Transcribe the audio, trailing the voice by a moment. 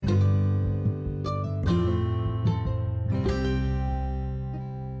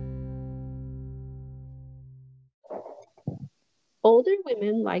Older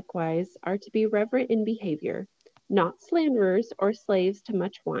women likewise are to be reverent in behavior, not slanderers or slaves to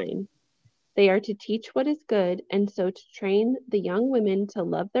much wine. They are to teach what is good, and so to train the young women to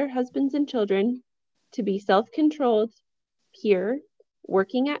love their husbands and children, to be self-controlled, pure,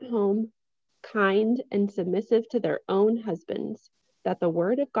 working at home, kind, and submissive to their own husbands, that the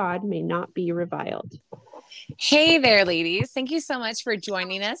word of God may not be reviled. Hey there, ladies. Thank you so much for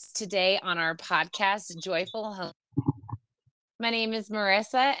joining us today on our podcast, Joyful Home. My name is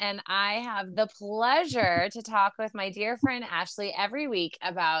Marissa, and I have the pleasure to talk with my dear friend Ashley every week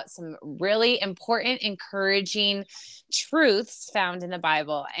about some really important, encouraging truths found in the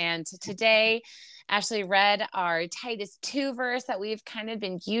Bible. And today, Ashley read our Titus 2 verse that we've kind of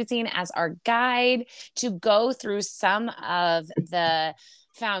been using as our guide to go through some of the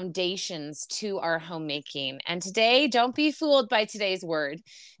foundations to our homemaking. And today, don't be fooled by today's word.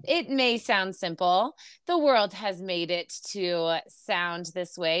 It may sound simple. The world has made it to sound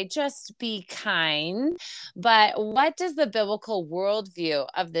this way. Just be kind. But what does the biblical worldview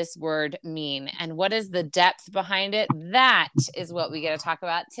of this word mean? And what is the depth behind it? That is what we get to talk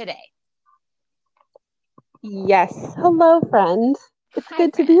about today. Yes. Hello, friend. It's Hi,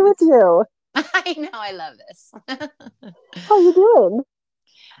 good to friend. be with you. I know. I love this. How you doing?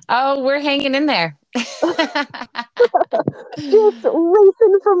 Oh, we're hanging in there. Just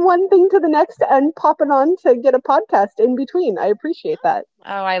racing from one thing to the next and popping on to get a podcast in between. I appreciate that.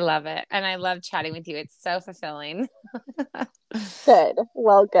 Oh, I love it. And I love chatting with you. It's so fulfilling. Good.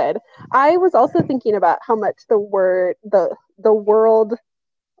 Well, good. I was also thinking about how much the world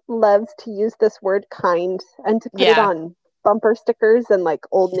loves to use this word kind and to put it on bumper stickers and like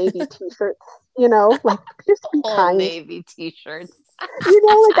Old Navy t-shirts, like just be Old kind. Navy t-shirts.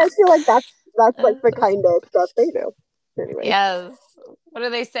 Like I feel like that's like the kind of stuff they do. Anyway. Yes. What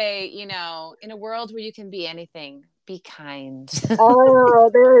do they say? In a world where you can be anything, be kind. Oh,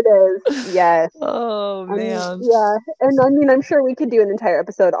 there it is. Yes. Oh, man. Yeah. And I mean, I'm sure we could do an entire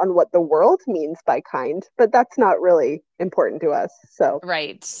episode on what the world means by kind, but that's not really important to us. So.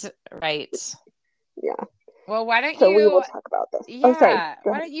 Right. Yeah. Well, why don't so you? we will talk about this. Yeah. Oh, sorry.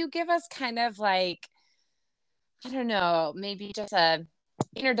 Why don't you give us kind of like, I don't know, maybe just a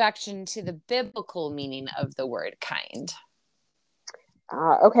introduction to the biblical meaning of the word kind.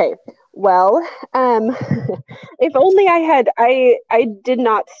 Okay. Well, if only I did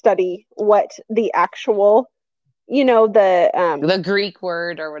not study what the actual, the Greek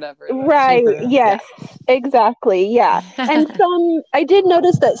word or whatever. Right. Yes, exactly. Yeah. And I did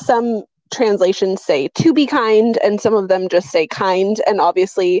notice that some translations say to be kind and some of them just say kind. And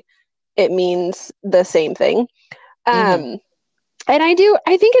obviously it means the same thing. And I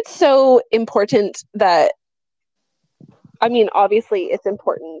think it's so important that, obviously it's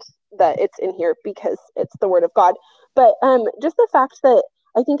important that it's in here because it's the word of God, but just the fact that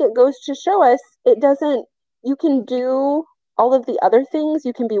I think it goes to show us you can do all of the other things.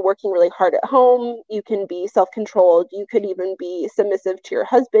 You can be working really hard at home. You can be self-controlled. You could even be submissive to your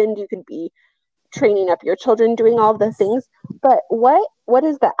husband. You could be training up your children, doing all of the things. But what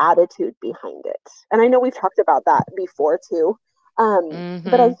is the attitude behind it? And I know we've talked about that before too.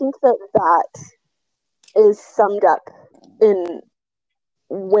 But I think that is summed up in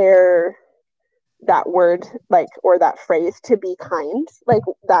where that word, or that phrase, to be kind,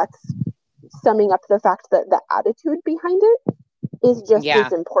 that's summing up the fact that the attitude behind it is just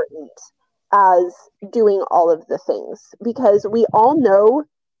as important as doing all of the things, because we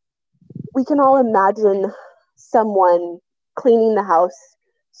can all imagine someone cleaning the house,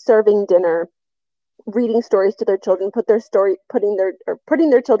 serving dinner, reading stories to their children, putting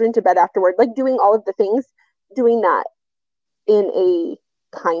their children to bed afterward, like doing all of the things, doing that in a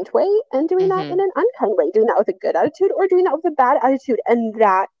kind way and doing that in an unkind way, doing that with a good attitude or doing that with a bad attitude. And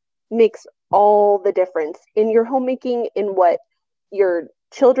that makes all the difference in your homemaking, in what your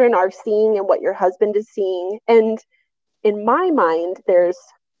children are seeing and what your husband is seeing. And in my mind, there's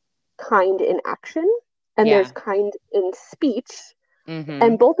kind in action and there's kind in speech.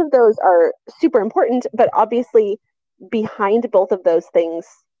 And both of those are super important, but obviously behind both of those things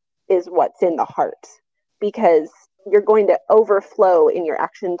is what's in the heart, because you're going to overflow in your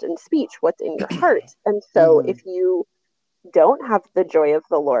actions and speech what's in your heart. And so if you don't have the joy of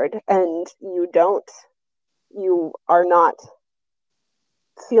the Lord and you are not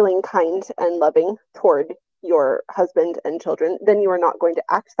feeling kind and loving toward your husband and children, then you are not going to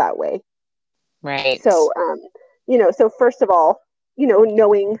act that way. Right. So, so first of all,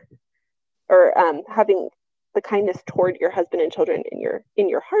 knowing or having the kindness toward your husband and children in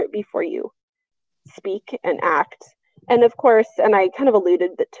your heart before you speak and act. And of course, and I kind of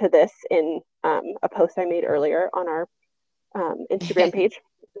alluded to this in a post I made earlier on our Instagram page,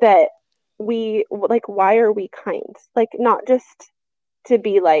 that we like, why are we kind? Like, not just to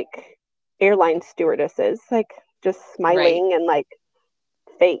be like airline stewardesses, like just Right. smiling and like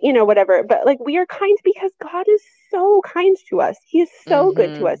fake, whatever. But like, we are kind because God is so kind to us. He is so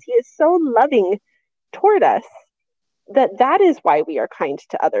good to us. Mm-hmm. He is so loving toward us, that is why we are kind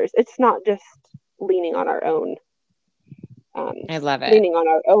to others. It's not just leaning on our own, um, I love it. leaning on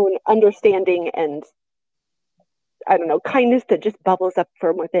our own understanding and, I don't know, kindness that just bubbles up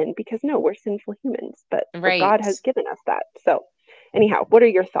from within, because no, we're sinful humans, but God Right. has given us that. So anyhow, what are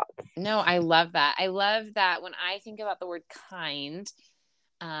your thoughts? No, I love that. I love that when I think about the word kind.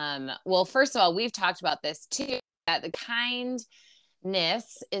 Well, first of all, we've talked about this too, that the kindness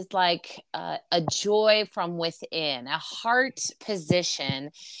is like a joy from within, a heart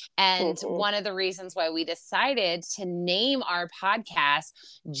position. And Mm-hmm. one of the reasons why we decided to name our podcast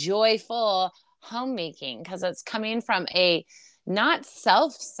Joyful Homemaking, because it's coming from a not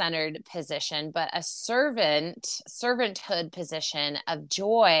self-centered position, but a servanthood position of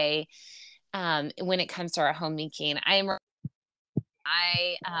joy when it comes to our homemaking. I'm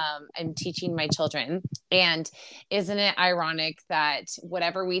teaching my children, and isn't it ironic that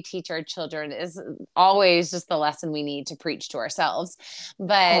whatever we teach our children is always just the lesson we need to preach to ourselves?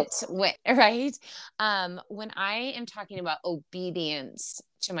 But Yes. when I am talking about obedience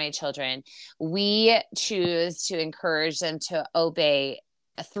to my children, we choose to encourage them to obey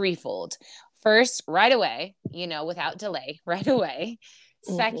a threefold. First, right away, without delay, right away.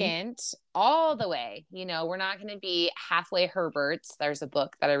 Mm-hmm. Second, all the way. We're not going to be halfway Herberts. There's a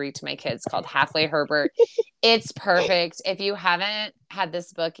book that I read to my kids called Halfway Herbert. It's perfect. If you haven't had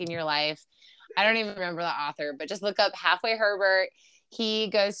this book in your life, I don't even remember the author, but just look up Halfway Herbert. He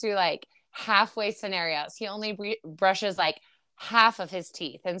goes through like halfway scenarios. He only brushes like half of his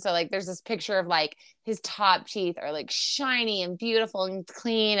teeth. And so like there's this picture of like his top teeth are like shiny and beautiful and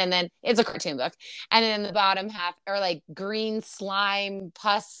clean, and then it's a cartoon book, and then the bottom half are like green slime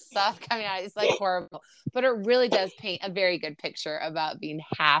pus stuff coming out. It's like horrible, but it really does paint a very good picture about being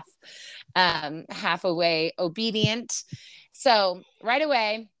half away obedient. So right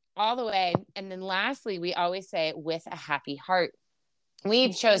away, all the way. And then lastly, we always say with a happy heart.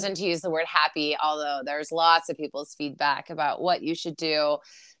 We've Mm-hmm. chosen to use the word happy, although there's lots of people's feedback about what you should do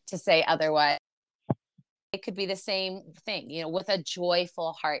to say otherwise. It could be the same thing, with a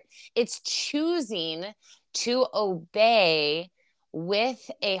joyful heart. It's choosing to obey with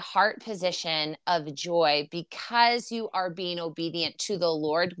a heart position of joy because you are being obedient to the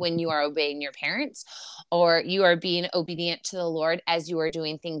Lord when you are obeying your parents, or you are being obedient to the Lord as you are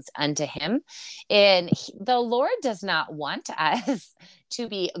doing things unto Him. And the Lord does not want us to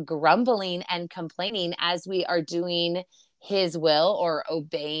be grumbling and complaining as we are doing His will or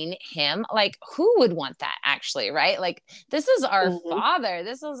obeying Him. Like, who would want that, actually, right? Like, this is our Mm-hmm. Father.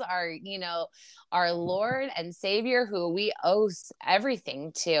 This is our Lord and Savior who we owe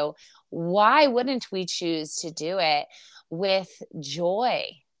everything to. Why wouldn't we choose to do it with joy?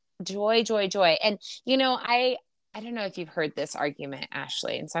 Joy, joy, joy. And I don't know if you've heard this argument,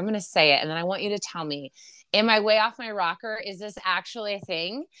 Ashley, and so I'm going to say it, and then I want you to tell me, am I way off my rocker? Is this actually a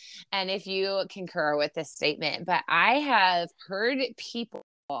thing? And if you concur with this statement, but I have heard people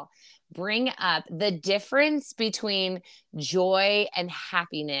bring up the difference between joy and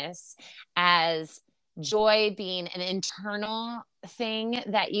happiness, as joy being an internal thing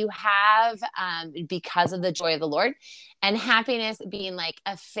that you have because of the joy of the Lord, and happiness being like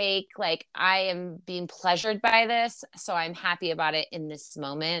a fake, like I am being pleasured by this, so I'm happy about it in this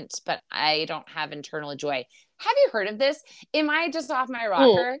moment, but I don't have internal joy. Have you heard of this? Am I just off my Mm.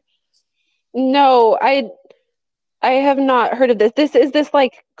 rocker? No, I have not heard of this. This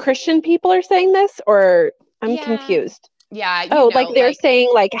like Christian people are saying this, or I'm Yeah. confused. Yeah, Oh, like they're like, saying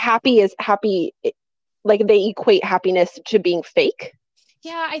like happy is happy, like they equate happiness to being fake.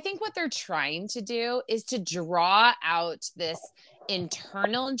 yeah, I think what they're trying to do is to draw out this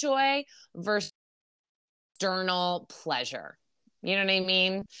internal joy versus external pleasure. You know what I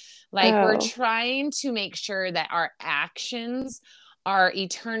mean? Like, we're Oh. trying to make sure that our actions are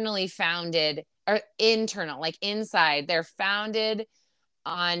eternally founded, or internal, like inside. They're founded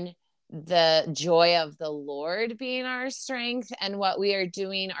on the joy of the Lord being our strength, and what we are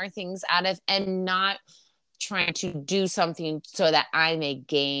doing are things out of, and not trying to do something so that I may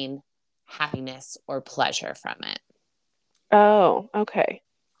gain happiness or pleasure from it. Oh, okay.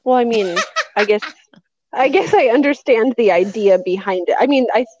 Well, I mean, I guess I guess I understand the idea behind it. I mean,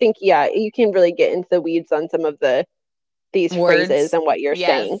 I think, yeah, you can really get into the weeds on some of these phrases Words. and what you're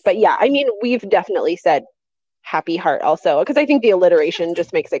saying. Yes. But yeah, I mean, we've definitely said happy heart also, because I think the alliteration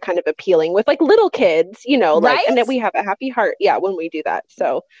just makes it kind of appealing with like little kids, you know, like, Right? and that we have a happy heart, yeah, when we do that.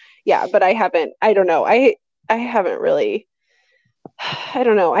 So yeah, but I don't know, I haven't really, I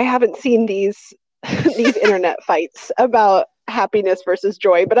don't know, I haven't seen these these internet fights about happiness versus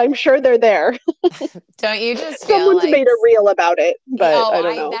joy, but I'm sure they're there. Don't you just feel Someone's like, made a reel about it, but oh, I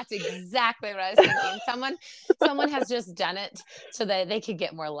don't I know. that's exactly what I was thinking. Someone has just done it so that they could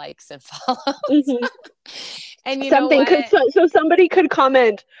get more likes and follows. Hmm. And you know Something could, what? so somebody could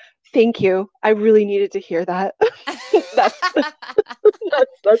comment, "Thank you. I really needed to hear that." That's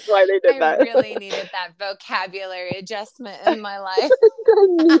that's why they did I that. really needed that vocabulary adjustment in my life. I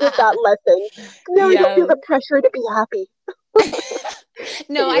needed that lesson. Now I don't feel Yes. the pressure to be happy.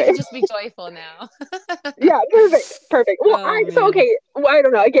 No, I Anyway, can just be joyful now. yeah, perfect, perfect. Well, Oh so man. okay, well, I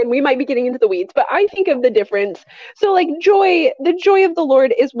don't know. Again, we might be getting into the weeds, but I think of the difference. So, like joy, the joy of the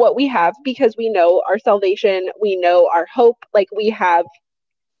Lord is what we have because we know our salvation, we know our hope. Like we have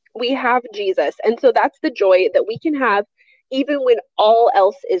Jesus, and so that's the joy that we can have, even when all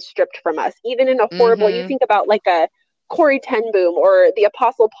else is stripped from us. Even in a horrible, you Mm-hmm. think about like a Corey Ten Boom or the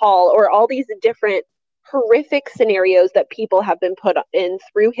Apostle Paul or all these different horrific scenarios that people have been put in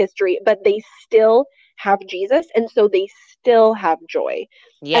through history, but they still have Jesus, and so they still have joy.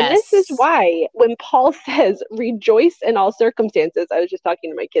 And this is Yes. why when Paul says, rejoice in all circumstances, I was just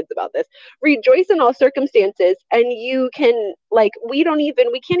talking to my kids about this, rejoice in all circumstances. And you can, like, we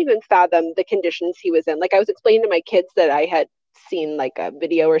can't even fathom the conditions he was in. Like, I was explaining to my kids that I had seen like a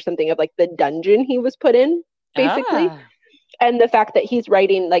video or something of like the dungeon he was put in, basically. Ah. And the fact that he's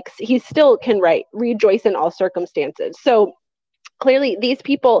writing, like, he still can write, rejoice in all circumstances. So clearly, these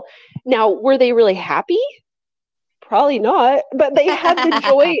people, now, were they really happy? Probably not, but they had the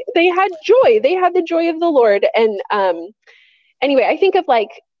joy. They had joy. They had the joy of the Lord. And anyway, I think of like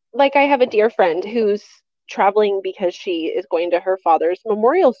I have a dear friend who's traveling because she is going to her father's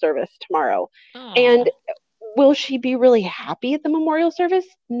memorial service tomorrow. And Oh. will she be really happy at the memorial service?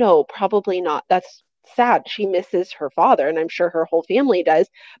 No, probably not. That's sad. She misses her father, and I'm sure her whole family does.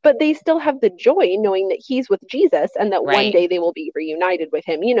 But they still have the joy knowing that he's with Jesus and that one Right. day they will be reunited with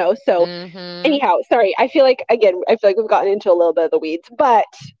him, you know? So Mm-hmm. anyhow, sorry. I feel like we've gotten into a little bit of the weeds, but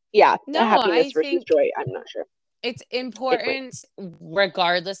yeah, No, happiness I versus think joy. I'm not sure. it's Anyway. important,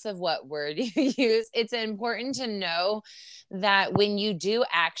 regardless of what word you use. It's important to know that when you do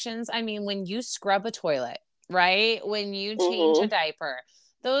actions, I mean, when you scrub a toilet, right? When you change a Hmm. diaper,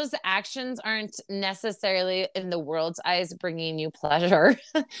 those actions aren't necessarily in the world's eyes bringing you pleasure.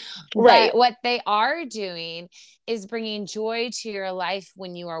 Right. But what they are doing is bringing joy to your life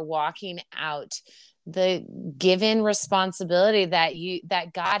when you are walking out the given responsibility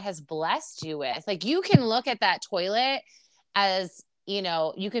that God has blessed you with. Like you can look at that toilet as,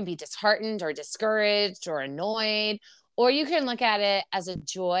 you can be disheartened or discouraged or annoyed, or you can look at it as a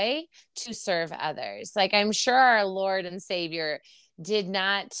joy to serve others. Like I'm sure our Lord and Savior did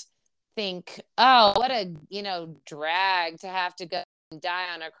not think, oh, what a, drag to have to go and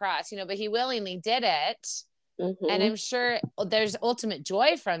die on a cross, but he willingly did it. And Hmm. I'm sure there's ultimate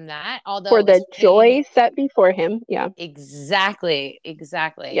joy from that, although For it was the pain. joy set before him. Yeah. Exactly.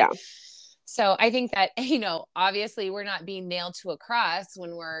 Exactly. Yeah. So I think that, obviously we're not being nailed to a cross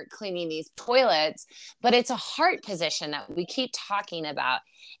when we're cleaning these toilets, but it's a heart position that we keep talking about.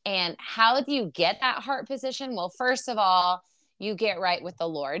 And how do you get that heart position? Well, first of all, you get right with the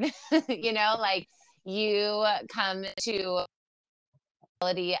Lord, like you come to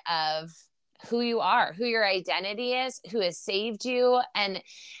of who you are, who your identity is, who has saved you. And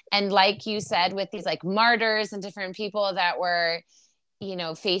like you said, with these like martyrs and different people that were,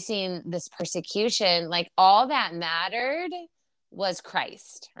 facing this persecution, like all that mattered was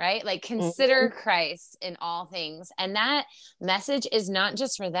Christ, right? Like Hmm. consider Christ in all things. And that message is not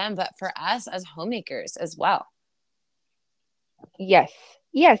just for them, but for us as homemakers as well. Yes.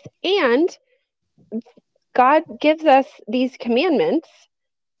 Yes. And God gives us these commandments,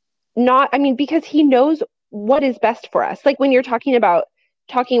 not, I mean, because he knows what is best for us. Like when you're talking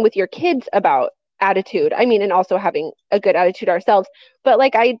with your kids about attitude, I mean, and also having a good attitude ourselves. But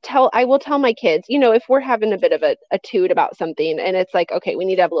like I will tell my kids, if we're having a bit of a toot about something and it's like, okay, we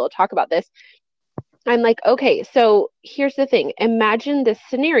need to have a little talk about this. I'm like, okay, so here's the thing. Imagine this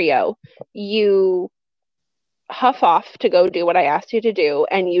scenario. You huff off to go do what I asked you to do,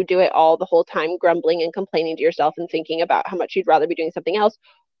 and you do it all the whole time, grumbling and complaining to yourself and thinking about how much you'd rather be doing something else.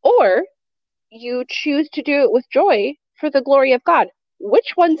 Or you choose to do it with joy for the glory of God.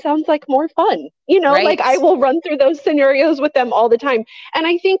 Which one sounds like more fun? Like Right. I will run through those scenarios with them all the time. And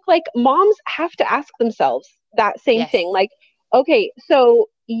I think like moms have to ask themselves that same thing. Yes. Like, okay, so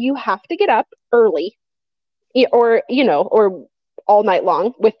you have to get up early or, or all night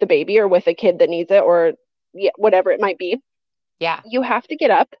long with the baby or with a kid that needs it, or whatever it might be. Yeah. You have to get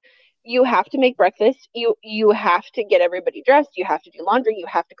up, you have to make breakfast, you have to get everybody dressed, you have to do laundry, you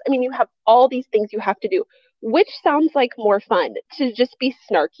have all these things you have to do. Which sounds like more fun, to just be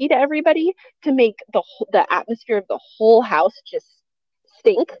snarky to everybody, to make the atmosphere of the whole house just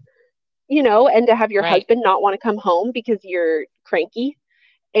stink, and to have your Right. husband not want to come home because you're cranky,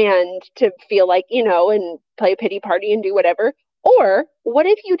 and to feel like, and play a pity party and do whatever? Or what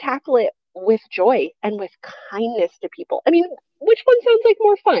if you tackle it with joy and with kindness to people? Which one sounds like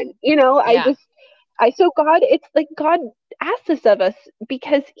more fun? Yeah. So God, it's like God asks this of us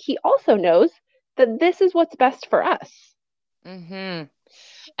because he also knows that this is what's best for us. Mm-hmm. And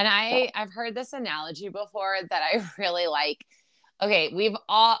So, I've heard this analogy before that I really like. Okay,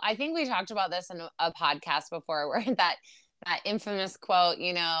 I think we talked about this in a podcast before, where that infamous quote,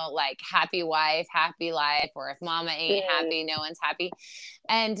 like happy wife, happy life, or if mama ain't happy, no one's happy.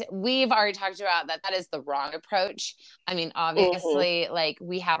 And we've already talked about that is the wrong approach. I mean, mm-hmm, obviously, like,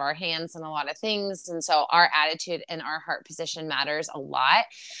 we have our hands in a lot of things. And so our attitude and our heart position matters a lot.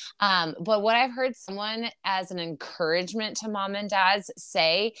 But what I've heard someone as an encouragement to mom and dads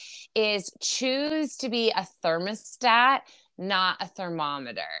say is choose to be a thermostat, not a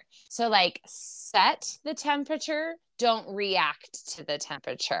thermometer. So, like, set the temperature, don't react to the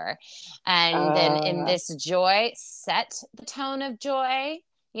temperature. And then in uh, this joy, set the tone of joy.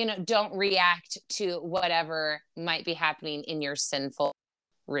 Don't react to whatever might be happening in your sinful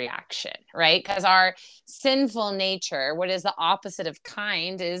reaction, right? Because our sinful nature, what is the opposite of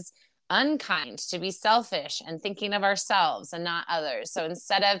kind, is unkind, to be selfish and thinking of ourselves and not others. So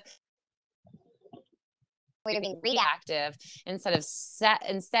instead of being reactive, instead set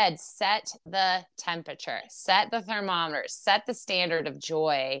the temperature, set the thermometer, set the standard of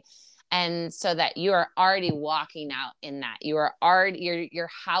joy. And so that you are already walking out in that, you are already, your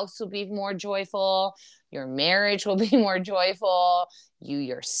house will be more joyful, your marriage will be more joyful, you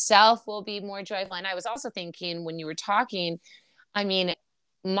yourself will be more joyful. And I was also thinking, when you were talking, I mean,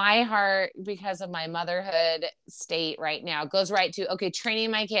 my heart, because of my motherhood state right now, goes right to, okay,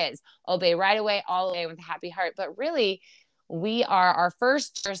 training my kids, obey right away, all the way, with a happy heart. But really, our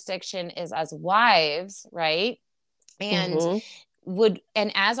first jurisdiction is as wives, right? And mm-hmm,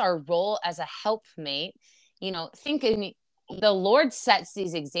 and as our role as a helpmate, thinking the Lord sets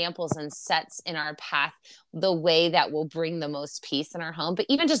these examples and sets in our path the way that will bring the most peace in our home. But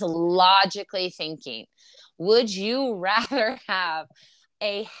even just logically thinking, would you rather have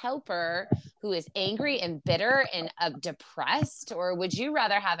a helper who is angry and bitter and depressed, or would you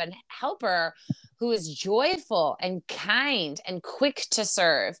rather have a helper who is joyful and kind and quick to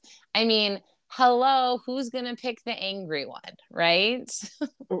serve? I mean, hello, who's going to pick the angry one, right?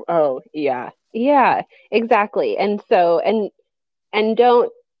 oh yeah, yeah, exactly. And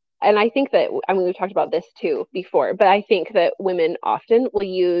don't and I think that, we've talked about this too before, but I think that women often will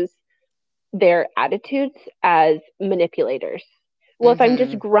use their attitudes as manipulators. Well, if I'm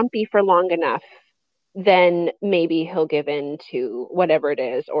just Mm-hmm. grumpy for long enough, then maybe he'll give in to whatever it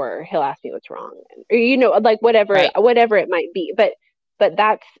is, or he'll ask me what's wrong, or, like Right. whatever it might be. But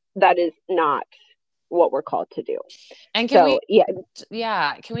that is not what we're called to do. And So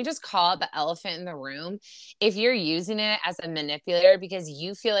yeah. can we just call it the elephant in the room? If you're using it as a manipulator because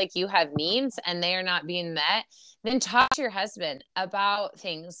you feel like you have needs and they are not being met, then talk to your husband about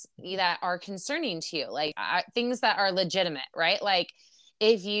things that are concerning to you, like things that are legitimate, right? Like,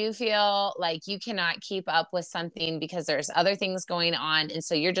 if you feel like you cannot keep up with something because there's other things going on, and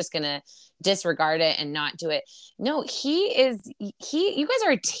so you're just going to disregard it and not do it. No, you guys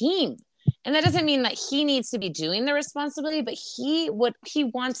are a team. And that doesn't mean that he needs to be doing the responsibility, but he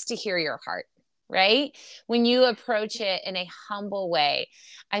wants to hear your heart, right? When you approach it in a humble way.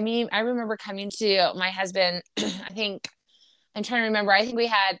 I mean, I remember coming to my husband, I'm trying to remember, I think we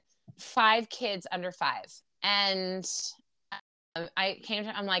had 5 kids under 5. And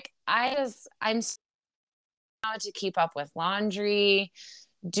I'm like, I'm how to keep up with laundry.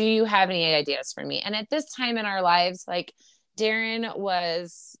 Do you have any ideas for me? And at this time in our lives, like, Darren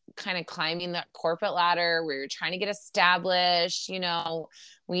was kind of climbing that corporate ladder. We were trying to get established.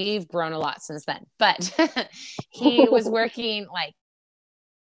 We've grown a lot since then, but he was working like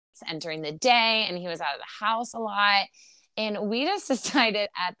entering the day, and he was out of the house a lot. And we just decided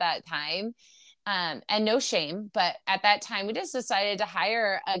at that time, and no shame, but at that time, we just decided to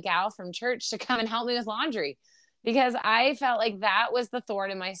hire a gal from church to come and help me with laundry, because I felt like that was the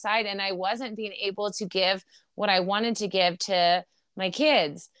thorn in my side, and I wasn't being able to give what I wanted to give to my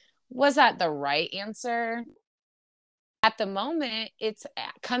kids. Was that the right answer? at the moment, it's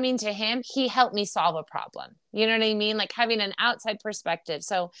coming to him. He helped me solve a problem. You know what I mean? Like having an outside perspective.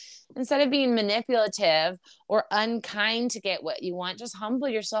 So instead of being manipulative or unkind to get what you want, just humble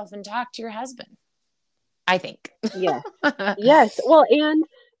yourself and talk to your husband, I think. Yes. Yes. Well, and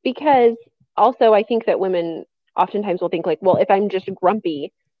because also I think that women oftentimes will think like, well, if I'm just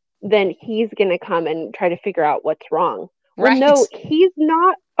grumpy, then he's going to come and try to figure out what's wrong. Well, Right. no, he's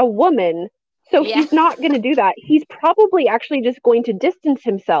not a woman. So Yeah. he's not going to do that. He's probably actually just going to distance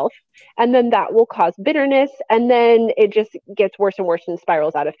himself. And then that will cause bitterness. And then it just gets worse and worse and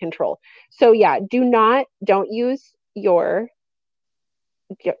spirals out of control. So yeah, don't use your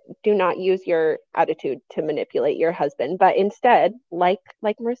do not use your attitude to manipulate your husband, but instead, like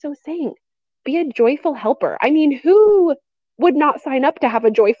Marissa was saying, be a joyful helper. I mean, who would not sign up to have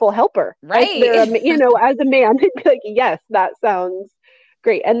a joyful helper? If they're, Right. as a man, they'd be like, yes, that sounds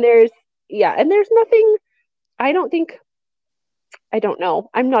great. And there's nothing, I don't think, I don't know.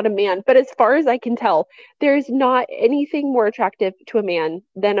 I'm not a man, but as far as I can tell, there's not anything more attractive to a man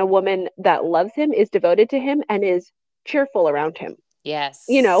than a woman that loves him, is devoted to him, and is cheerful around him. Yes.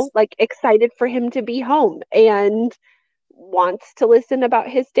 Like excited for him to be home and wants to listen about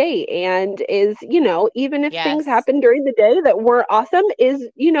his day and is, even if things Yes. happen during the day that weren't awesome, is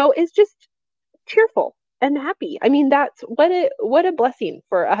just cheerful and happy. I mean, that's what a blessing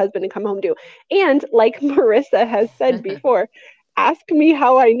for a husband to come home to. And like Marissa has said before, ask me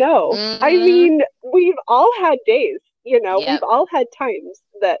how I know. I Mm-hmm. mean, we've all had days, we've Yep. all had times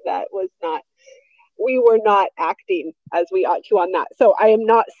that was not we were not acting as we ought to on that. So I am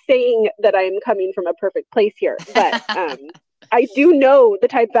not saying that I am coming from a perfect place here, but I do know the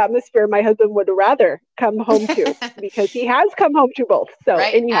type of atmosphere my husband would rather come home to because he has come home to both. So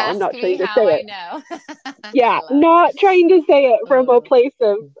Right. anyhow, I'm Ask not me trying to how say I it. know. I Yeah, love it. not trying to say it from a Oh, place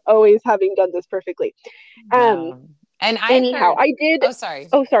of always having done this perfectly. Um, no. And I've anyhow, heard, I did. oh, sorry.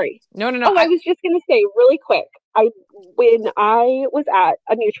 Oh, sorry. No, no, no. Oh, I was just gonna say really quick. When I was at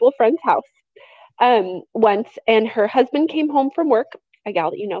a mutual friend's house once, and her husband came home from work, a gal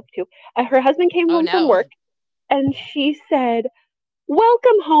that you know too. Her husband came Oh, home from no. work, and she said,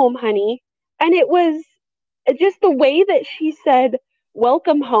 "Welcome home, honey." And it was just the way that she said,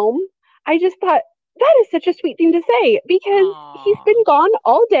 "Welcome home." I just thought that is such a sweet thing to say because he's Aw. been gone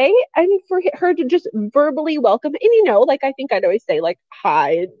all day, and for her to just verbally welcome, and like I think I'd always say like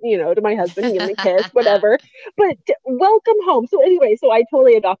hi, to my husband, give him a kiss, whatever. But welcome home. So anyway, so I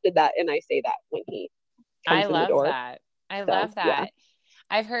totally adopted that, and I say that when he I comes in the love door. that. I So love yeah. that.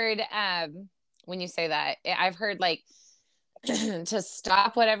 I've heard, when you say that, I've heard like to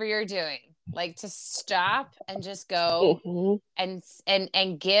stop whatever you're doing, like to stop and just go Hmm.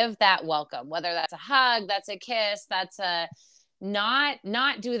 and give that welcome, whether that's a hug, that's a kiss, that's a not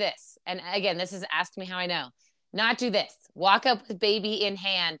do this. And again, this is ask me how I know. Not do this. Walk up with baby in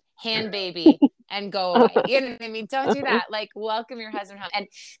hand baby and go away. You know what I mean? Don't do that. Like welcome your husband home. And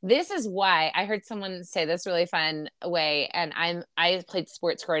this is why I heard someone say this really fun way. And I played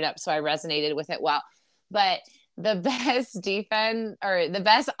sports growing up, so I resonated with it well. But the best defense or the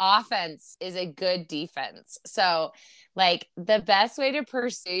best offense is a good defense. So like the best way to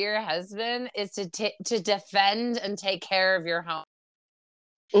pursue your husband is to defend and take care of your home.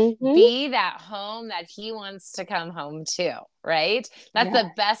 Hmm. Be that home that he wants to come home to, right? That's Yeah.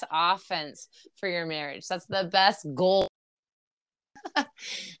 the best offense for your marriage. That's the best goal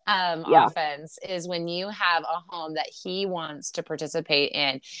Yeah. offense is when you have a home that he wants to participate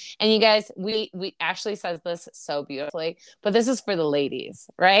in. And you guys, we Ashley says this so beautifully, but this is for the ladies,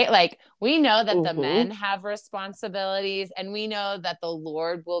 right? Like we know that the Hmm. men have responsibilities, and we know that the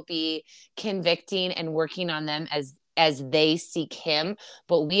Lord will be convicting and working on them as they seek him,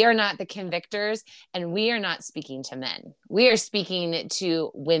 but we are not the convictors, and we are not speaking to men. We are speaking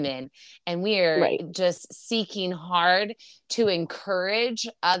to women, and we are Right. just seeking hard to encourage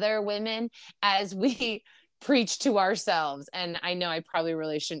other women as we preach to ourselves. And I know I probably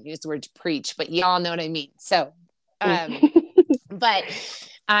really shouldn't use the word preach, but y'all know what I mean. So, but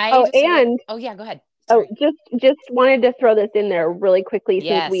I Oh, just want, and oh yeah, go ahead. oh, Sorry. just wanted to throw this in there really quickly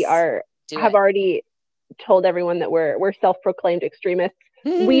since we Yes, are do have it. already told everyone that we're self-proclaimed extremists.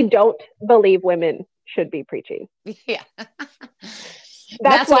 We don't believe women should be preaching. Yeah. That's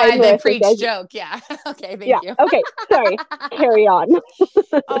That's why why the Marissa preach says, joke. Yeah. Okay. yeah, Thank you. okay, sorry, carry on.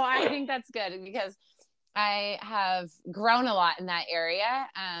 Oh, I think that's good because I have grown a lot in that area.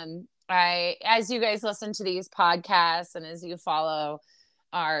 As you guys listen to these podcasts and as you follow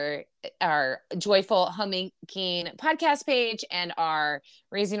our joyful homemaking podcast page and our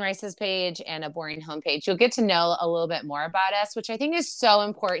raising rices page and a boring home page, you'll get to know a little bit more about us, which I think is so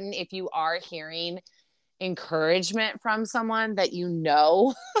important if you are hearing encouragement from someone that you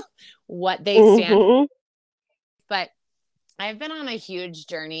know what they stand for. Mm-hmm. But I've been on a huge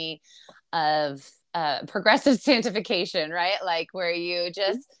journey of progressive sanctification, right? Like where you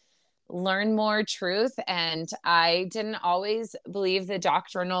just learn more truth. And I didn't always believe the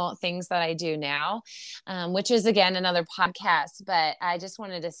doctrinal things that I do now, which is, again, another podcast. But I just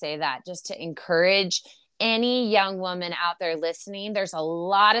wanted to say that just to encourage any young woman out there listening. There's a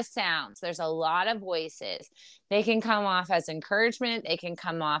lot of sounds. There's a lot of voices. They can come off as encouragement. They can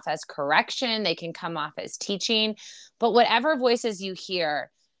come off as correction. They can come off as teaching. But whatever voices you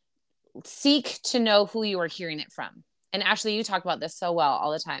hear, seek to know who you are hearing it from. And Ashley, you talk about this so well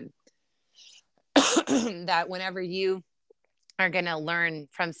all the time. That whenever you are going to learn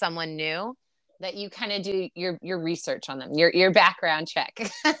from someone new, that you kind of do your research on them, your background check.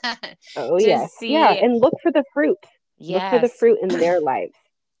 Oh, To yes. Yeah. see. And look for the fruit. Look for the Yes. fruit in their lives.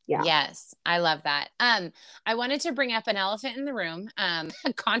 Yeah. Yes, I love that. I wanted to bring up an elephant in the room,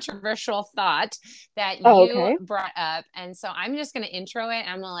 a controversial thought that Oh, you okay. brought up. And so I'm just going to intro it.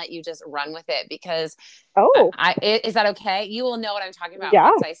 I'm going to let you just run with it because Oh, is that okay? You will know what I'm talking about yeah.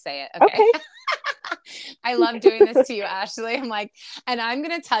 once I say it. Okay. Okay. I love doing this to you, Ashley. I'm like, and I'm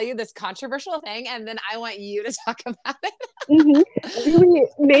going to tell you this controversial thing, and then I want you to talk about it.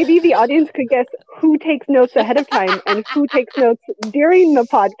 Mm-hmm. Maybe the audience could guess who takes notes ahead of time and who takes notes during the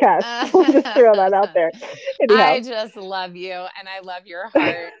podcast. We'll just throw that out there. Anyhow. I just love you, and I love your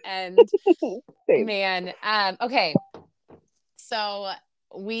heart. And man, okay. So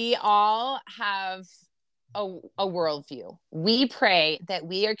we all have a worldview. We pray that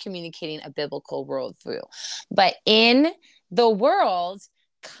we are communicating a biblical worldview. But in the world,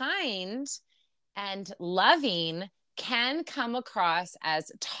 kind and loving can come across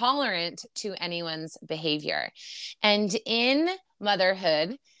as tolerant to anyone's behavior. And in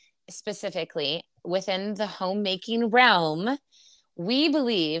motherhood, specifically within the homemaking realm, we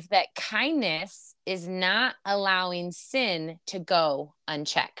believe that kindness is not allowing sin to go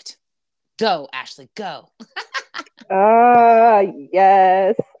unchecked. Go, Ashley, go.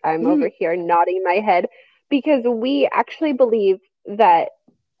 Yes. I'm over here nodding my head because we actually believe that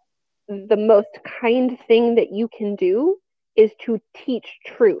the most kind thing that you can do is to teach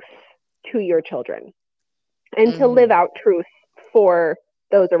truth to your children and to live out truth for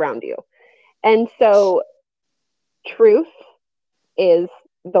those around you. And so truth is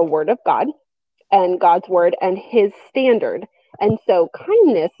the word of God and God's word and his standard. And so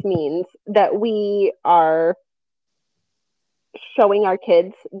kindness means that we are showing our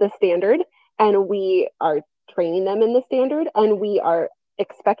kids the standard and we are training them in the standard and we are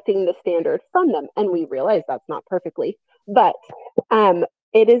expecting the standard from them. And we realize that's not perfectly, but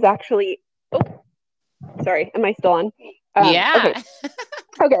it is actually, sorry, am I still on? Yeah. Okay.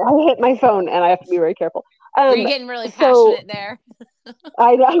 Okay, I hit my phone and I have to be very careful. Were you getting really passionate there?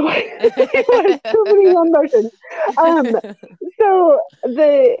 I know. It was too many emotions.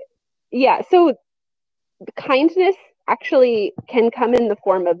 So kindness actually can come in the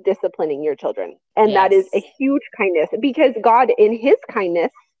form of disciplining your children. And that is a huge kindness because God in his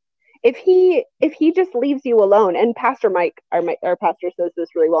kindness, if he just leaves you alone, and Pastor Mike, our pastor says this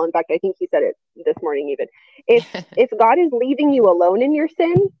really well. In fact, I think he said it this morning even. If God is leaving you alone in your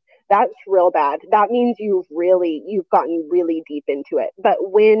sin, that's real bad. That means you've gotten really deep into it. But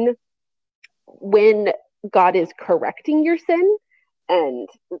when God is correcting your sin and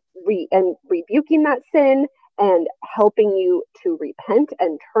rebuking that sin and helping you to repent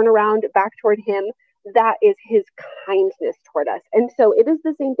and turn around back toward him, that is his kindness toward us. And so it is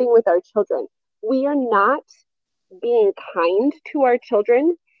the same thing with our children. We are not being kind to our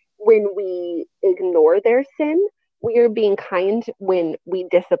children when we ignore their sin. We are being kind when we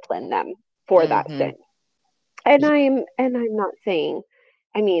discipline them for that sin. And I'm not saying,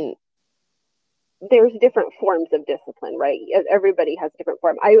 I mean, there's different forms of discipline, right? Everybody has different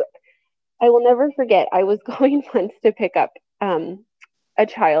form. I will never forget, I was going once to pick up a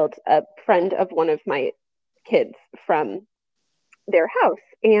child, a friend of one of my kids from their house,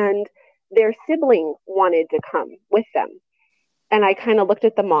 and their sibling wanted to come with them. And I kind of looked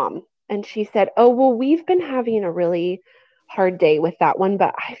at the mom and she said, "Oh, well, we've been having a really hard day with that one,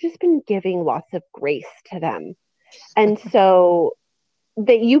 but I've just been giving lots of grace to them. And so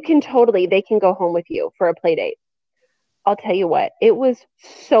that they can go home with you for a play date." I'll tell you what, it was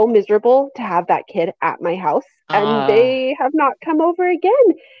so miserable to have that kid at my house, and they have not come over again.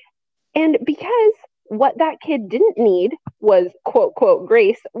 And because what that kid didn't need was quote, quote,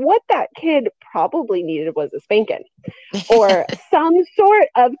 grace, what that kid probably needed was a spanking or some sort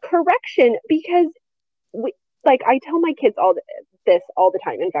of correction, because I tell my kids this all the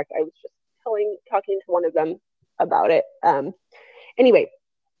time. In fact, I was just talking to one of them about it. Anyway,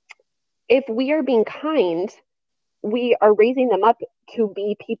 if we are being kind, we are raising them up to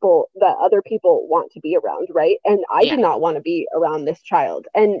be people that other people want to be around, right? And I Yeah. did not want to be around this child.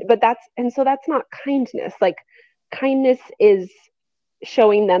 So that's not kindness. Like, kindness is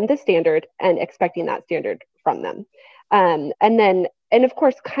showing them the standard and expecting that standard from them. And of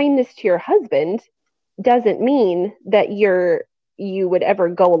course, kindness to your husband doesn't mean that you would ever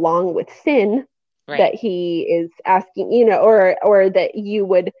go along with sin Right. that he is asking, or that you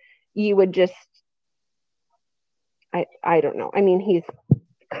would just, I don't know. I mean,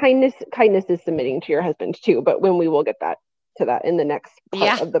 kindness is submitting to your husband too, but when we will get to that in the next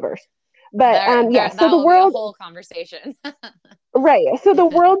part of the verse. But so the world, be a whole conversation. right. So the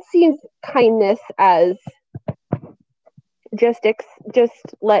world sees kindness as just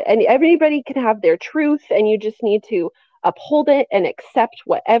and everybody can have their truth, and you just need to uphold it and accept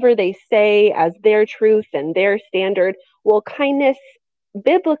whatever they say as their truth and their standard. Well, kindness,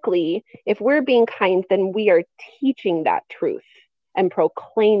 biblically, if we're being kind, then we are teaching that truth and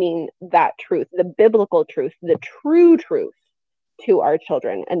proclaiming that truth, the biblical truth, the true truth, to our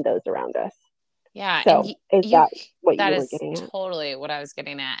children and those around us. Yeah. So is that what you were getting at? Totally what I was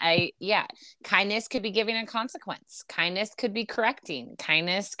getting at. Kindness could be giving a consequence. Kindness could be correcting.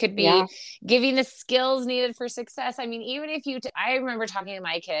 Kindness could be giving the skills needed for success. I mean, even if I remember talking to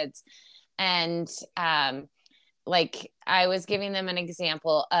my kids, and like I was giving them an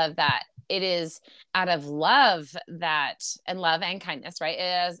example of that. It is out of love and love and kindness, right?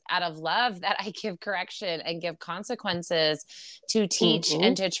 It is out of love that I give correction and give consequences to teach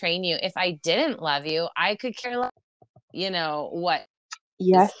and to train you. If I didn't love you, I could care less, what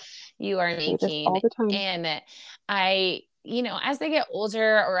you are making. All the time. And as they get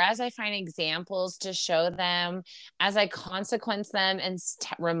older, or as I find examples to show them, as I consequence them and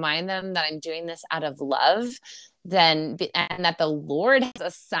remind them that I'm doing this out of love, and that the Lord has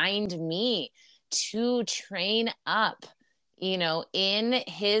assigned me to train up, in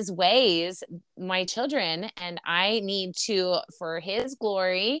his ways, my children, and I need to, for his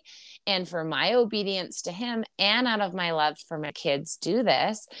glory and for my obedience to him and out of my love for my kids, do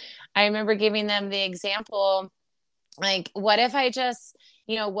this. I remember giving them the example, like, what if I just,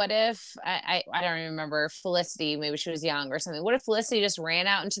 what if I don't remember, Felicity, maybe she was young or something. What if Felicity just ran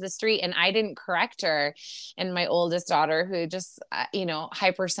out into the street and I didn't correct her? And my oldest daughter, who just,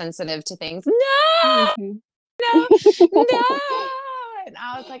 hypersensitive to things, no, no. And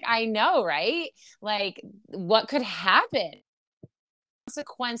I was like, I know, right? Like, what could happen?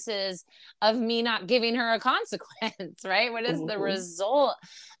 Consequences of me not giving her a consequence, right? What is the result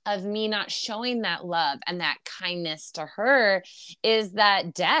of me not showing that love and that kindness to her? Is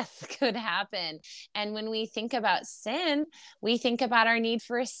that death could happen. And when we think about sin, we think about our need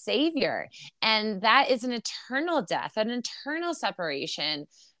for a savior, and that is an eternal death, an eternal separation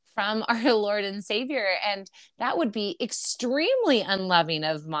from our Lord and Savior. And that would be extremely unloving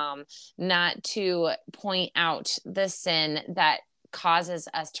of mom not to point out the sin that causes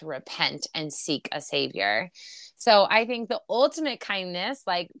us to repent and seek a savior. So I think the ultimate kindness,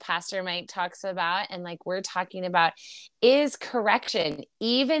 like Pastor Mike talks about, and like we're talking about, is correction,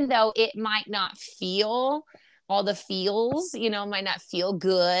 even though it might not feel all the feels, might not feel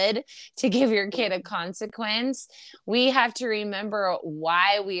good to give your kid a consequence. We have to remember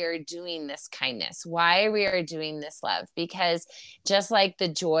why we are doing this kindness, why we are doing this love, because just like the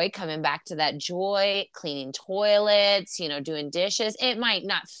joy, coming back to that joy, cleaning toilets, doing dishes, it might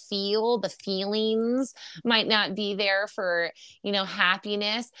not feel, the feelings might not be there for,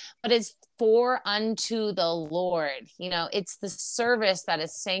 happiness, but it's for unto the Lord. It's the service that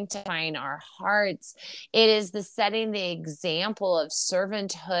is sanctifying our hearts. It is the setting the example of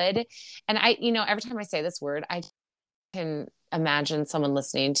servanthood. And I, every time I say this word, I can imagine someone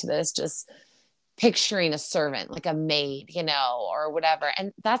listening to this just picturing a servant, like a maid, or whatever.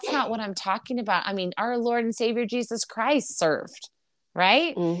 And that's not what I'm talking about. I mean, our Lord and Savior Jesus Christ served,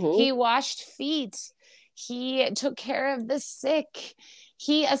 right? He washed feet. He took care of the sick.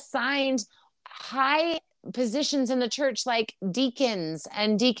 He assigned high positions in the church, like deacons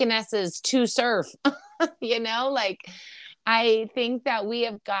and deaconesses, to serve. I think that we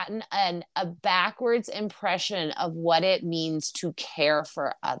have gotten a backwards impression of what it means to care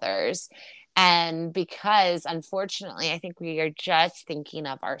for others. And because, unfortunately, I think we are just thinking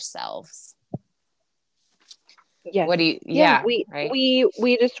of ourselves. Yes. What do you? Right.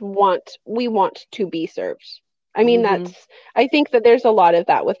 We just want to be served. I mean, I think that there's a lot of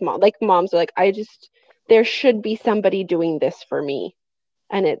that with moms are like, there should be somebody doing this for me.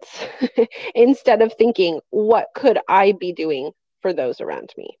 And it's instead of thinking, what could I be doing for those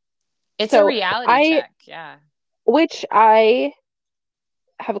around me? It's a So reality check. Yeah. which I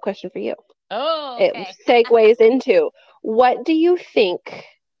have a question for you. Oh, It okay. segues into, what do you think,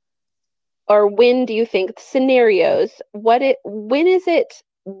 or when do you think scenarios, when is it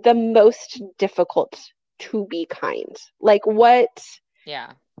the most difficult to be kind? Like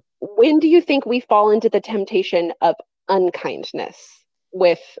Yeah. when do you think we fall into the temptation of unkindness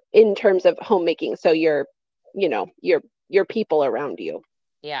with, in terms of homemaking? So your people around you.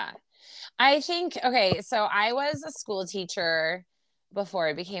 Yeah. I think, okay, so I was a school teacher before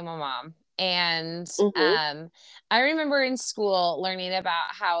I became a mom. And Mm-hmm. I remember in school learning about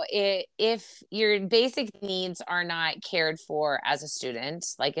how if your basic needs are not cared for as a student,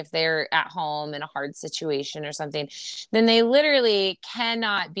 like if they're at home in a hard situation or something, then they literally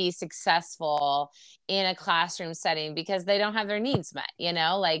cannot be successful in a classroom setting because they don't have their needs met,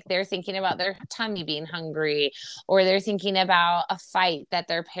 like they're thinking about their tummy being hungry, or they're thinking about a fight that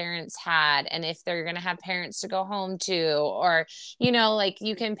their parents had and if they're going to have parents to go home to, or like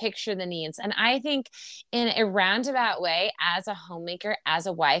you can picture the needs. And I think in a roundabout way, as a homemaker, as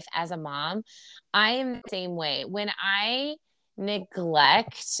a wife, as a mom, I am the same way. When I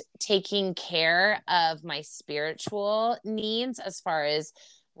neglect taking care of my spiritual needs, as far as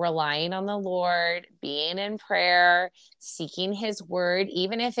relying on the Lord, being in prayer, seeking his word,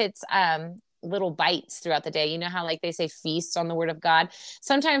 even if it's little bites throughout the day. You know how like they say feast on the word of God.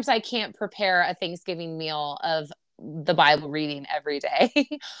 Sometimes I can't prepare a Thanksgiving meal of the Bible reading every day.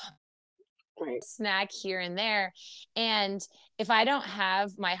 Right. Snack here and there. And if I don't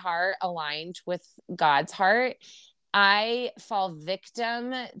have my heart aligned with God's heart, I fall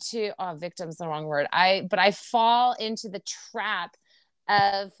victim to, victim's the wrong word. But I fall into the trap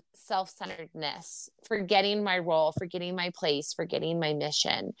of self-centeredness, forgetting my role, forgetting my place, forgetting my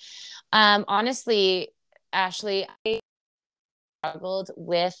mission. Honestly, Ashley, I struggled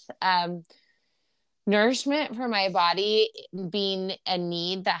with nourishment for my body being a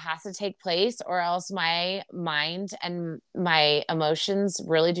need that has to take place, or else my mind and my emotions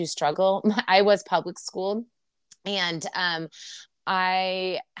really do struggle. I was public schooled, and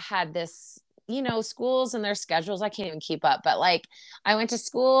I had this, schools and their schedules, I can't even keep up, but like I went to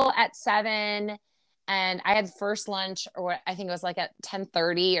school at 7 and I had first lunch, or what I think it was like at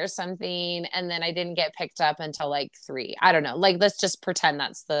 10:30 or something, and then I didn't get picked up until like 3. I don't know. Like let's just pretend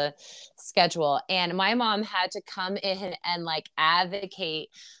that's the schedule. And my mom had to come in and like advocate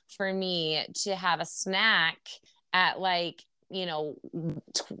for me to have a snack at like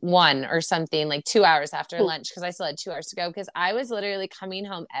 1 or something, like 2 hours after lunch, because I still had 2 hours to go, because I was literally coming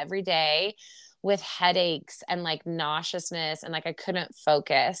home every day with headaches and like nauseousness, and like I couldn't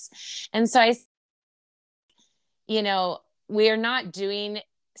focus. And so we are not doing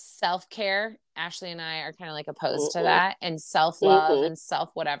self-care. Ashley and I are kind of like opposed to Mm-hmm. that, and self-love Mm-hmm. and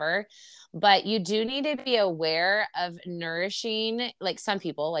self-whatever. But you do need to be aware of nourishing, like some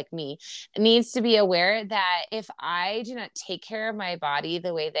people like me needs to be aware that if I do not take care of my body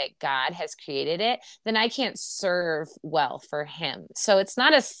the way that God has created it, then I can't serve well for him. So it's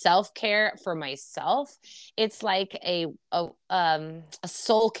not a self-care for myself. It's like a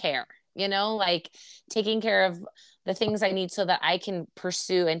soul care, like taking care of the things I need so that I can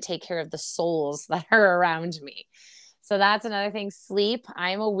pursue and take care of the souls that are around me. So that's another thing. Sleep.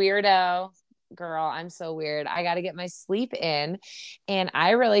 I'm a weirdo girl. I'm so weird. I got to get my sleep in. And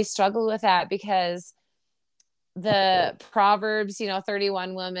I really struggle with that because the Proverbs,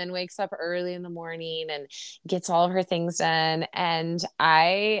 31 woman wakes up early in the morning and gets all of her things done. And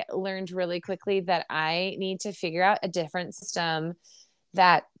I learned really quickly that I need to figure out a different system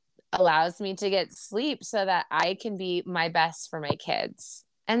that allows me to get sleep so that I can be my best for my kids.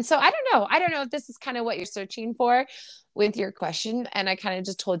 And so I don't know. I don't know if this is kind of what you're searching for with your question. And I kind of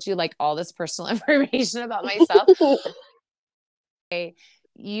just told you like all this personal information about myself.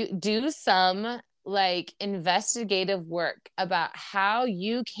 You do some like investigative work about how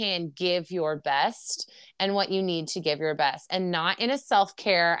you can give your best and what you need to give your best, and not in a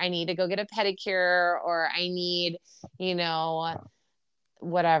self-care, I need to go get a pedicure, or I need,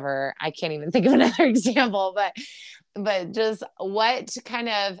 whatever. I can't even think of another example, but just what kind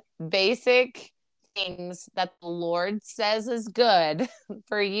of basic things that the Lord says is good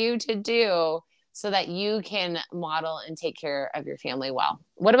for you to do so that you can model and take care of your family well.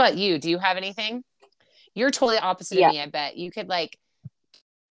 What about you? Do you have anything? You're totally opposite of Yeah. me, I bet. You could like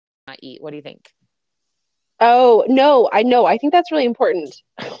not eat. What do you think? Oh, no, I know. I think that's really important.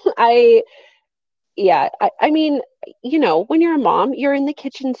 I Yeah, I mean, when you're a mom, you're in the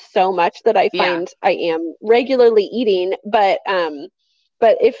kitchen so much that I Yeah. find I am regularly eating, but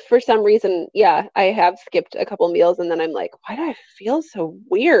But if for some reason, yeah, I have skipped a couple meals and then I'm like, why do I feel so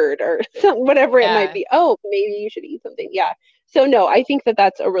weird or some, whatever it might Yeah. be. Oh, maybe you should eat something. Yeah. So no, I think that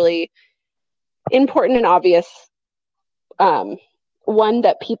that's a really important and obvious um, one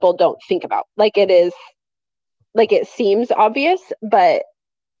that people don't think about. Like it is, like it seems obvious, but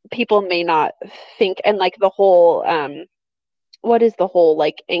people may not think. And like the whole, what is the whole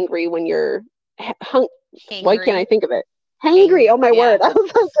like angry when you're hung? Why can't I Hangry. think of it? Hangry. Oh my word! Yeah. I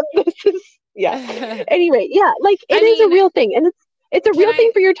was like, this is yeah. Anyway, yeah, like it I is a mean, real thing, and it's a can real thing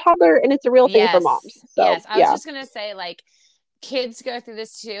I? for your toddler, and it's a real thing for moms. Yes. So Yes. I was yeah, just going to say, like, kids go through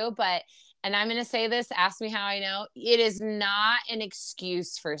this too, but, and I'm going to say this, ask me how I know, it is not an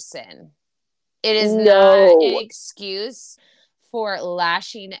excuse for sin. It is not an no, excuse for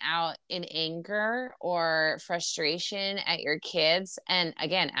lashing out in anger or frustration at your kids. And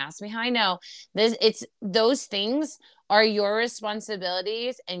again, ask me how I know. This it's those things are your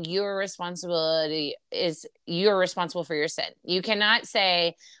responsibilities, and your responsibility is you're responsible for your sin. You cannot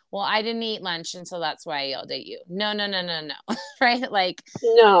say, well, I didn't eat lunch and so that's why I yelled at you. No, no, no, no, no. Right? Like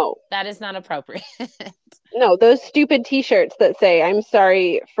no, that is not appropriate. no. Those stupid T-shirts that say "I'm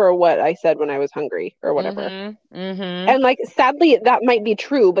sorry for what I said when I was hungry" or whatever. Mhm. Mhm. And like sadly that might be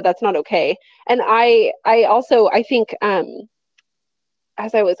true, but that's not okay. And I also I think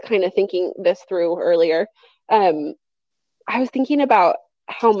as I was kind of thinking this through earlier, um I was thinking about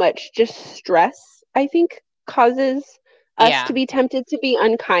how much just stress I think causes us to Yeah. be tempted to be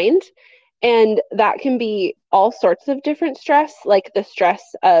unkind. And that can be all sorts of different stress, like the stress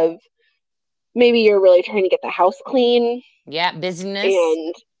of maybe you're really trying to get the house clean. Yeah, busyness.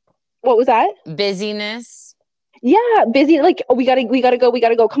 And what was that? Busyness. Yeah, busy. Like, oh, we gotta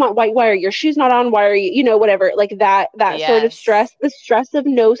go. Come on, why are your shoes not on? Why are you, whatever. Like that sort of Yes. stress. The stress of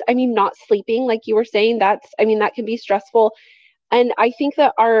no, I mean, not sleeping, like you were saying. I mean, that can be stressful. And I think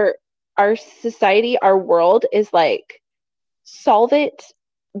that our society, our world is like solve it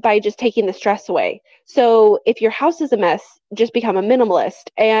by just taking the stress away. So if your house is a mess, just become a minimalist.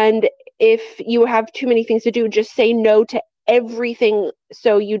 And if you have too many things to do, just say no to everything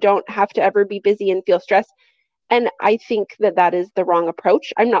so you don't have to ever be busy and feel stressed. And I think that that is the wrong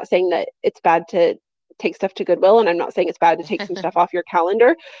approach. I'm not saying that it's bad to take stuff to Goodwill, and I'm not saying it's bad to take some stuff off your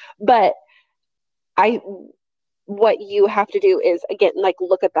calendar, but I what you have to do is again like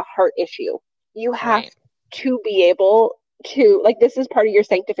look at the heart issue. You have Right. to be able to like this is part of your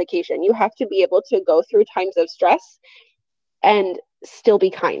sanctification. You have to be able to go through times of stress and still be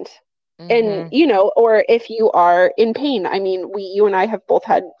kind. And Mm-hmm. or if you are in pain, I mean, we you and I have both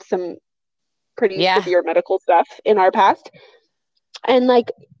had some pretty Yeah. severe medical stuff in our past. And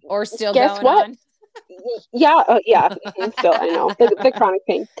like Or still guess going what? on. Yeah, yeah, still I know the chronic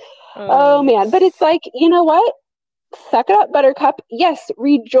pain. Oh Oh. man, but it's like, you know what? Suck it up, Buttercup. Yes,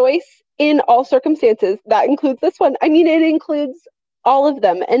 rejoice in all circumstances. That includes this one. I mean, it includes all of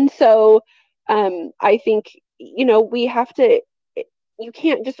them. And so I think, we have to, you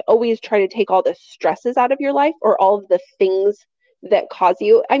can't just always try to take all the stresses out of your life or all of the things that cause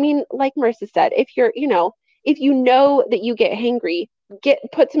you. I mean, like Marissa said, if you know that you get hangry,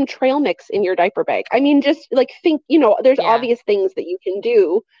 put some trail mix in your diaper bag. I mean, just like think, there's Yeah. obvious things that you can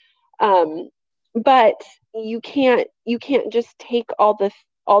do, um, but you can't just take all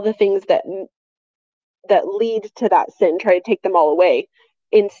the things that lead to that sin, try to take them all away.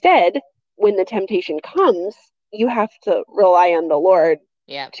 Instead, when the temptation comes, you have to rely on the Lord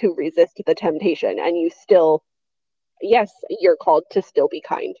Yeah. to resist the temptation, and you still, yes, you're called to still be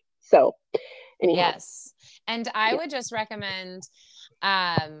kind. So anyhow, Yes. And I yeah. would just recommend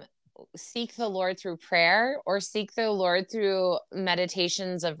um seek the Lord through prayer, or seek the Lord through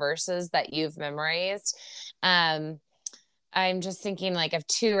meditations of verses that you've memorized. Um I'm just thinking like of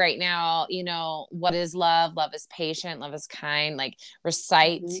two right now, what is love? Love is patient, love is kind. Like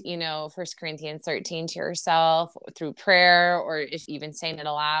recite, Mhm. 1 Corinthians 13 to yourself through prayer, or if even saying it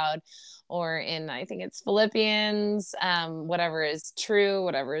aloud, or in, I think it's Philippians, whatever is true,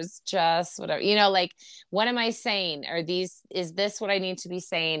 whatever is just, whatever, like, what am I saying? Is this what I need to be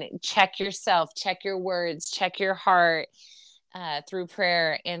saying? Check yourself, check your words, check your heart, through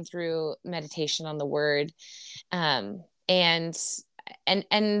prayer and through meditation on the word. And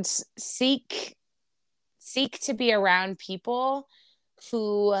seek to be around people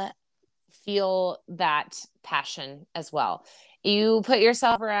who feel that passion as well. You put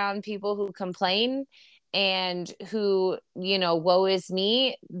yourself around people who complain and who, woe is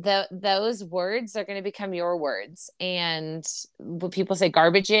me, those words are going to become your words. And what people say,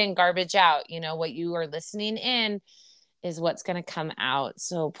 garbage in, garbage out, what you are listening in is what's going to come out.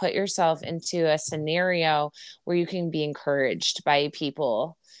 So put yourself into a scenario where you can be encouraged by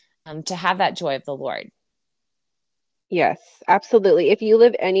people to have that joy of the Lord. Yes, absolutely. If you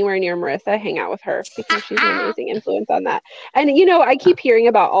live anywhere near Marissa, hang out with her because she's an amazing influence on that. And I keep hearing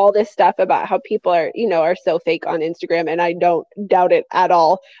about all this stuff about how people are so fake on Instagram, and I don't doubt it at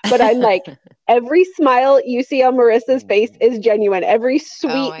all. But I'm like, every smile you see on Marissa's face is genuine. Every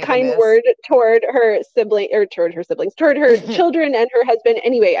sweet, kind goodness. word toward her sibling or toward her siblings, toward her children and her husband.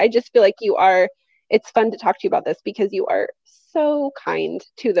 Anyway, I just feel like it's fun to talk to you about this because you are so kind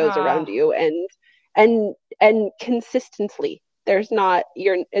to those around you, and consistently. It's not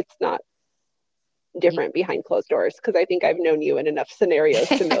different behind closed doors, because I think I've known you in enough scenarios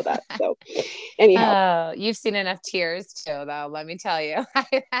to know that. So anyhow. You've seen enough tears too, though, let me tell you.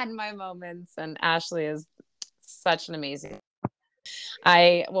 I've had my moments, and Ashley is such an amazing.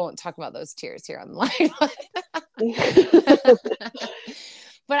 I won't talk about those tears here on the line.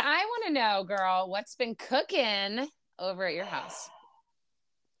 But I want to know, girl, what's been cooking over at your house?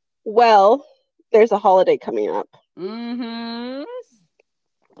 Well, there's a holiday coming up. Mm-hmm.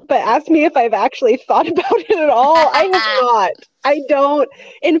 But ask me if I've actually thought about it at all. I have not. I don't.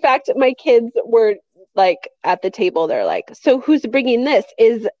 In fact, my kids were like at the table. They're like, "So who's bringing this?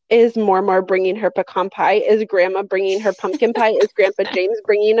 Is Mormor bringing her pecan pie? Is Grandma bringing her pumpkin pie? Is Grandpa James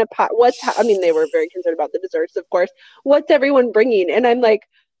bringing a pie? They were very concerned about the desserts, of course. What's everyone bringing?" And I'm like,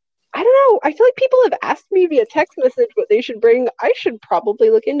 I don't know. I feel like people have asked me via text message what they should bring. I should probably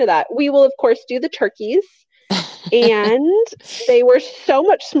look into that. We will, of course, do the turkeys. And they were so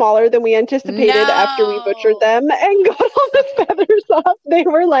much smaller than we anticipated after we butchered them and got all the feathers off. It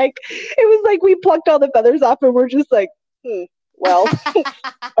was like we plucked all the feathers off and we're just like, well,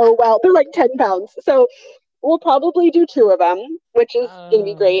 oh, well, they're like 10 pounds. So we'll probably do 2 of them, which is going to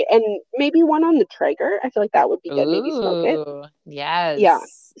be great. And maybe one on the Traeger. I feel like that would be good. Maybe smoke it. Yes. Yeah.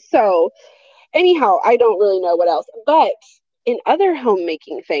 So anyhow, I don't really know what else. But in other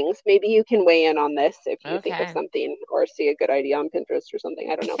homemaking things, maybe you can weigh in on this if you think of something or see a good idea on Pinterest or something.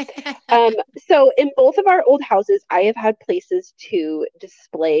 I don't know. So in both of our old houses, I have had places to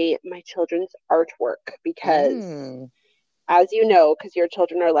display my children's artwork because, as you know, because your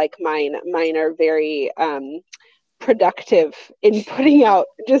children are like mine are very productive in putting out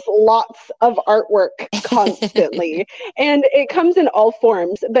just lots of artwork constantly. And it comes in all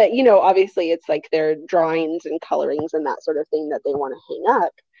forms, but obviously it's like their drawings and colorings and that sort of thing that they want to hang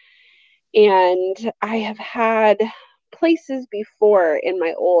up. And I have had places before in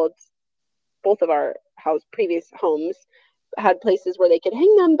both of our previous homes had places where they could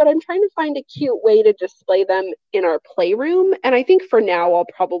hang them, but I'm trying to find a cute way to display them in our playroom. And I think for now I'll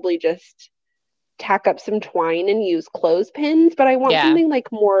probably just tack up some twine and use clothespins, but I want something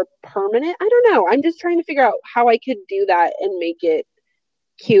like more permanent. I don't know. I'm just trying to figure out how I could do that and make it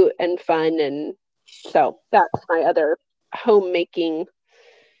cute and fun. And so that's my other homemaking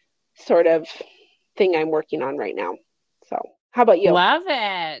sort of thing I'm working on right now. So how about you? Love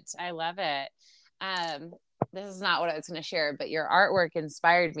it. I love it. This is not what I was going to share, but your artwork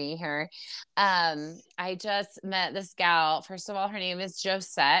inspired me here. I just met this gal. First of all, her name is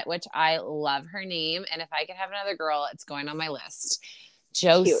Josette, which I love her name. And if I could have another girl, it's going on my list.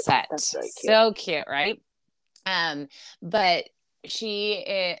 Josette. So cute, right? But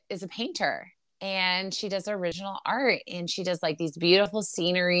she is a painter. And she does original art, and she does like these beautiful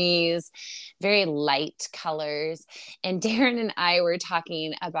sceneries, very light colors. And Darren and I were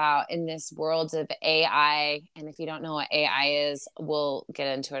talking about in this world of AI. And if you don't know what AI is, we'll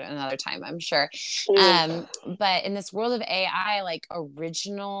get into it another time, I'm sure. But in this world of AI, like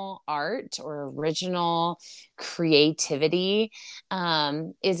original art or original creativity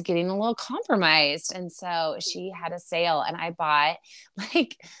is getting a little compromised. And so she had a sale, and I bought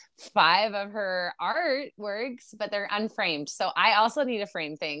like 5 of her artworks, but they're unframed. So I also need to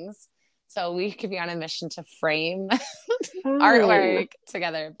frame things. So we could be on a mission to frame artwork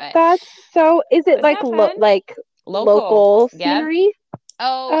together. But that's so. Is it like local scenery?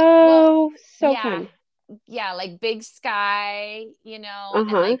 Oh, so fun. Yeah, like big sky,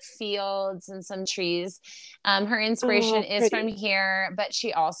 and like fields and some trees. Her inspiration is from here, but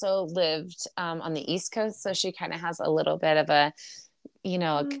she also lived on the East Coast, so she kind of has a little bit of a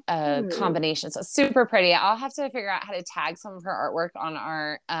combination. So super pretty. I'll have to figure out how to tag some of her artwork on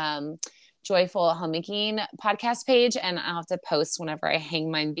our Joyful Homemaking podcast page, and I'll have to post whenever I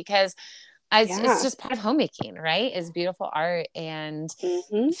hang mine, because it's just part of homemaking, right? Is beautiful art and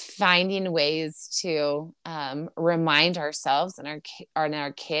finding ways to remind ourselves and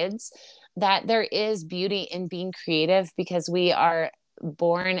our kids that there is beauty in being creative, because we are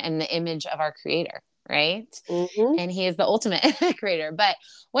born in the image of our Creator, right? Mm-hmm. And he is the ultimate creator. But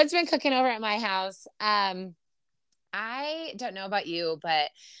what's been cooking over at my house? I don't know about you, but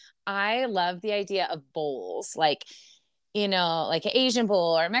I love the idea of bowls, like, like an Asian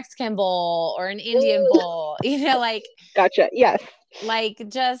bowl or a Mexican bowl or an Indian bowl, Gotcha. Yes. like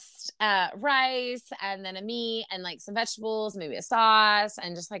just rice and then a meat and like some vegetables, maybe a sauce,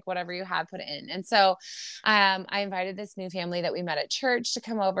 and just like whatever you have, put it in. And so I invited this new family that we met at church to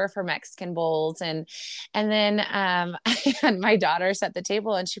come over for Mexican bowls. And then I had my daughter set the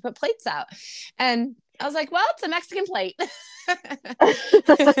table and she put plates out. And I was like, well, it's a Mexican plate. So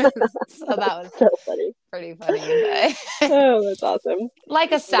that was so funny. pretty funny. But Oh, that's awesome.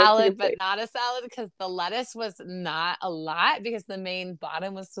 like a salad, Mexican but plate. not a salad because the lettuce was not a lot because the main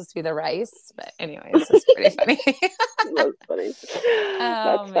bottom was supposed to be the rice. But anyways, it's pretty funny. That's funny.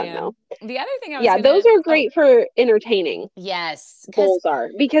 That's fun Man. though. The other thing I was Yeah, gonna those are great for entertaining. yes, Bowls are,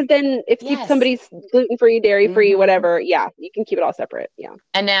 because then if yes. somebody's gluten-free, dairy-free, Mhm. whatever, yeah, you can keep it all separate. Yeah.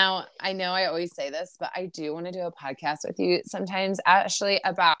 And now I know I always say this, but I do want to do a podcast with you sometimes, Ashley,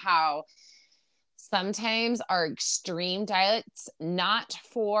 about how sometimes our extreme diets, not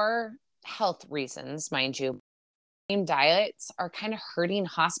for health reasons, mind you, diets are kind of hurting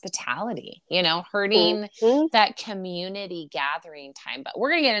hospitality, hurting Mm-hmm. that community gathering time. But we're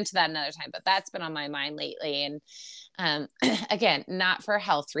going to get into that another time. But that's been on my mind lately. And again, not for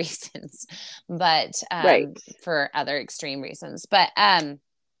health reasons, but Right. for other extreme reasons. But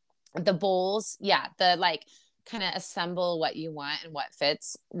the bowls, yeah, the like kind of assemble what you want and what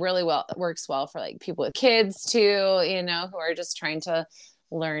fits really well. It works well for like people with kids too, who are just trying to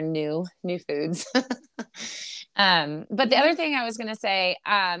learn new foods. But the other thing I was going to say,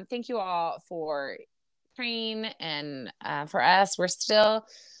 thank you all for praying. And for us, we're still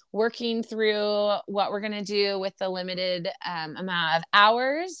working through what we're going to do with the limited amount of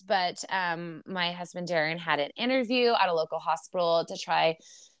hours. But my husband, Darren, had an interview at a local hospital to try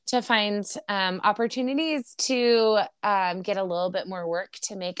to find opportunities to get a little bit more work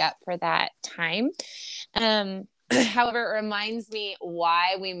to make up for that time. However, it reminds me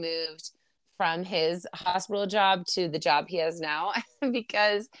why we moved from his hospital job to the job he has now,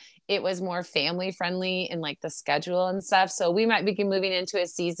 because it was more family friendly in like the schedule and stuff. So we might be moving into a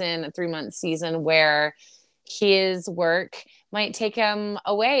 3-month season where his work might take him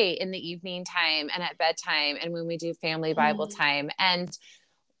away in the evening time and at bedtime and when we do family Bible time. And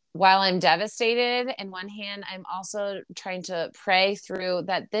while I'm devastated in one hand, I'm also trying to pray through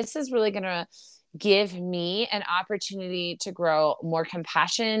that this is really going to give me an opportunity to grow more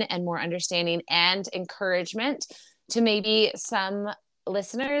compassion and more understanding and encouragement to maybe some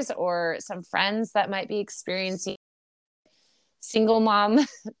listeners or some friends that might be experiencing single mom,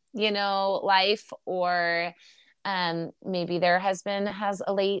 life, or maybe their husband has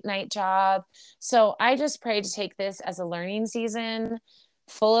a late night job. So I just pray to take this as a learning season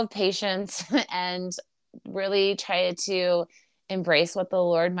full of patience and really try to embrace what the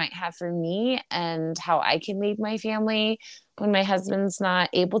Lord might have for me and how I can lead my family when my husband's not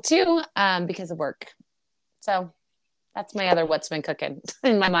able to because of work. So that's my other what's been cooking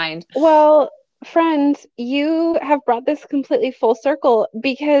in my mind. Well, friends, you have brought this completely full circle,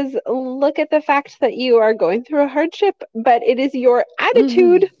 because look at the fact that you are going through a hardship, but it is your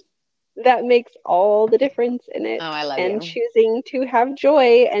attitude that makes all the difference in it. Oh, I love and you. choosing to have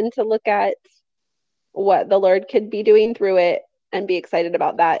joy and to look at what the Lord could be doing through it and be excited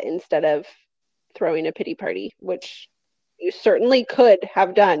about that instead of throwing a pity party, which you certainly could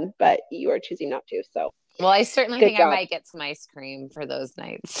have done, but you are choosing not to. So, well, I certainly good think job. I might get some ice cream for those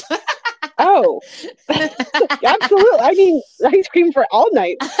nights. Oh, absolutely. I mean, ice cream for all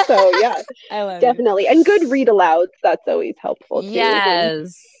nights. So yeah, I love definitely. it. And good read alouds. That's always helpful too.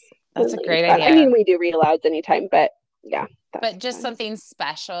 Yes. That's a great idea. I mean, we do read alouds anytime, but yeah. But just fun. something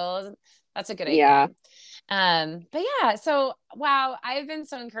special. That's a good idea. But yeah, so wow, I've been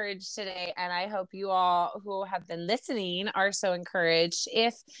so encouraged today, and I hope you all who have been listening are so encouraged.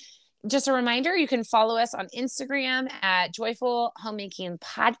 If just a reminder, you can follow us on Instagram at Joyful Homemaking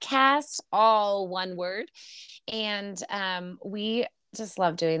Podcast, all one word. And we just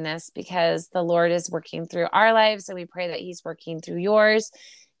love doing this because the Lord is working through our lives, and we pray that He's working through yours.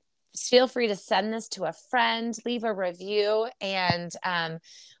 Just feel free to send this to a friend, leave a review, and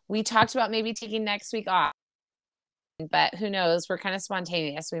we talked about maybe taking next week off, but who knows? We're kind of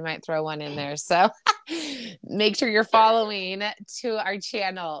spontaneous. We might throw one in there. So make sure you're following to our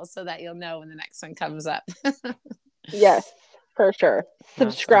channel so that you'll know when the next one comes up. Yes, for sure.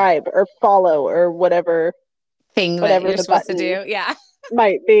 Subscribe or follow or whatever that you're supposed to do. Yeah.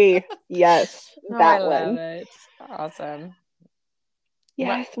 Might be. Yes. That I love one. it. Awesome.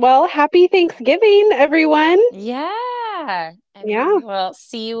 Yes. Well, happy Thanksgiving, everyone. Yeah. And Yeah. we'll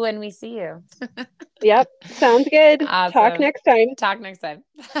see you when we see you. Yep. Sounds good. Talk Awesome. next time. Talk next time.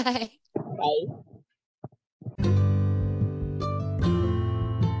 Bye. Bye.